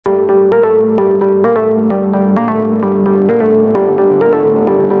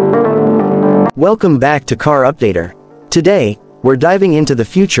Welcome back to Car Updater. Today, we're diving into the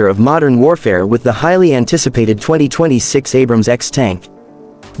future of modern warfare with the highly anticipated 2026 Abrams X tank.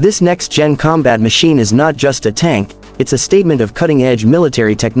 This next-gen combat machine is not just a tank, it's a statement of cutting-edge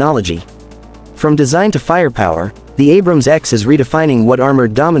military technology. From design to firepower, the Abrams X is redefining what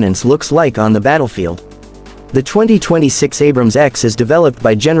armored dominance looks like on the battlefield. The 2026 Abrams X is developed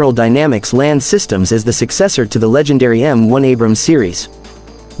by General Dynamics Land Systems as the successor to the legendary M1 Abrams series.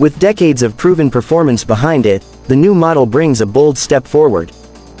 With decades of proven performance behind it, the new model brings a bold step forward.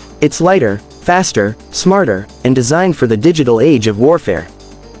 It's lighter, faster, smarter, and designed for the digital age of warfare.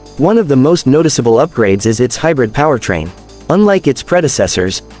 One of the most noticeable upgrades is its hybrid powertrain. Unlike its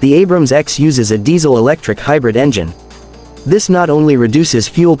predecessors, the Abrams X uses a diesel-electric hybrid engine. This not only reduces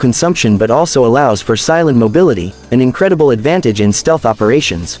fuel consumption but also allows for silent mobility, an incredible advantage in stealth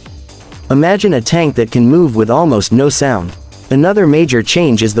operations. Imagine a tank that can move with almost no sound. Another major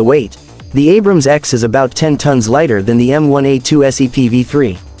change is the weight. The Abrams X is about 10 tons lighter than the M1A2 SEP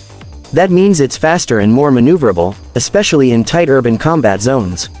V3. That means it's faster and more maneuverable, especially in tight urban combat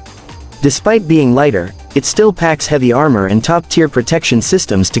zones. Despite being lighter, it still packs heavy armor and top-tier protection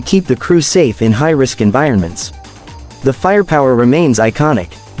systems to keep the crew safe in high-risk environments. The firepower remains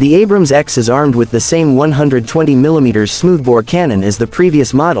iconic. The Abrams X is armed with the same 120mm smoothbore cannon as the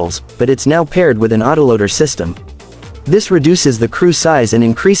previous models, but it's now paired with an autoloader system. This reduces the crew size and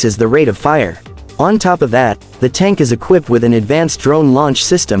increases the rate of fire. On top of that, the tank is equipped with an advanced drone launch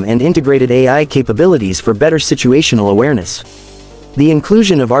system and integrated AI capabilities for better situational awareness. The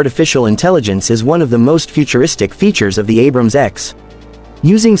inclusion of artificial intelligence is one of the most futuristic features of the Abrams X.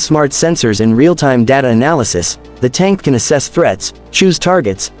 Using smart sensors and real-time data analysis, the tank can assess threats, choose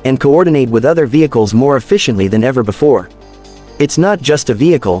targets, and coordinate with other vehicles more efficiently than ever before. It's not just a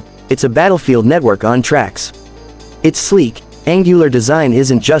vehicle, it's a battlefield network on tracks. Its sleek, angular design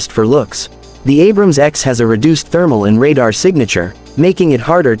isn't just for looks. The Abrams X has a reduced thermal and radar signature, making it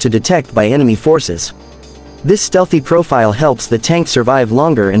harder to detect by enemy forces. This stealthy profile helps the tank survive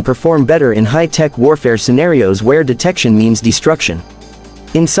longer and perform better in high-tech warfare scenarios where detection means destruction.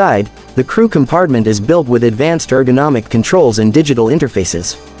 Inside, the crew compartment is built with advanced ergonomic controls and digital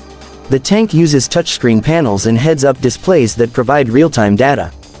interfaces. The tank uses touchscreen panels and heads-up displays that provide real-time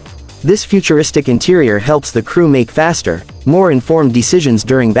data. This futuristic interior helps the crew make faster, more informed decisions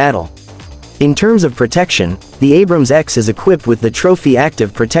during battle. In terms of protection, the Abrams X is equipped with the Trophy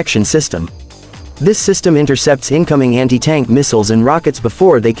Active Protection System. This system intercepts incoming anti-tank missiles and rockets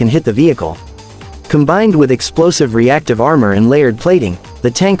before they can hit the vehicle. Combined with explosive reactive armor and layered plating, the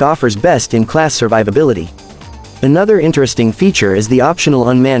tank offers best-in-class survivability. Another interesting feature is the optional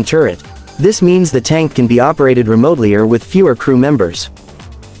unmanned turret. This means the tank can be operated remotely or with fewer crew members.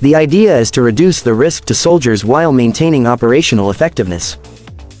 The idea is to reduce the risk to soldiers while maintaining operational effectiveness.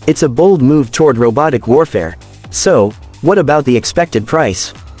 It's a bold move toward robotic warfare. So, what about the expected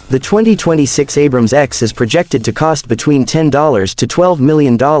price? The 2026 Abrams X is projected to cost between $10 to $12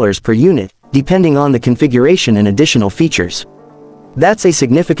 million per unit, depending on the configuration and additional features. That's a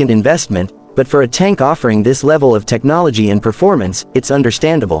significant investment, but for a tank offering this level of technology and performance, it's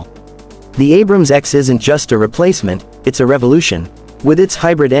understandable. The Abrams X isn't just a replacement, it's a revolution. With its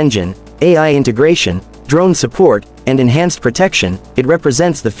hybrid engine, AI integration, drone support, and enhanced protection, it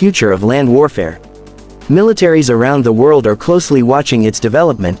represents the future of land warfare. Militaries around the world are closely watching its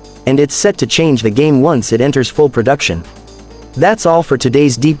development, and it's set to change the game once it enters full production. That's all for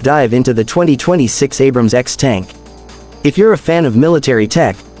today's deep dive into the 2026 Abrams X tank. If you're a fan of military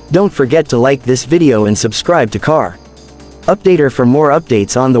tech, don't forget to like this video and subscribe to Car Updater for more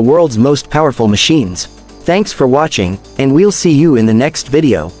updates on the world's most powerful machines. Thanks for watching, and we'll see you in the next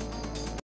video.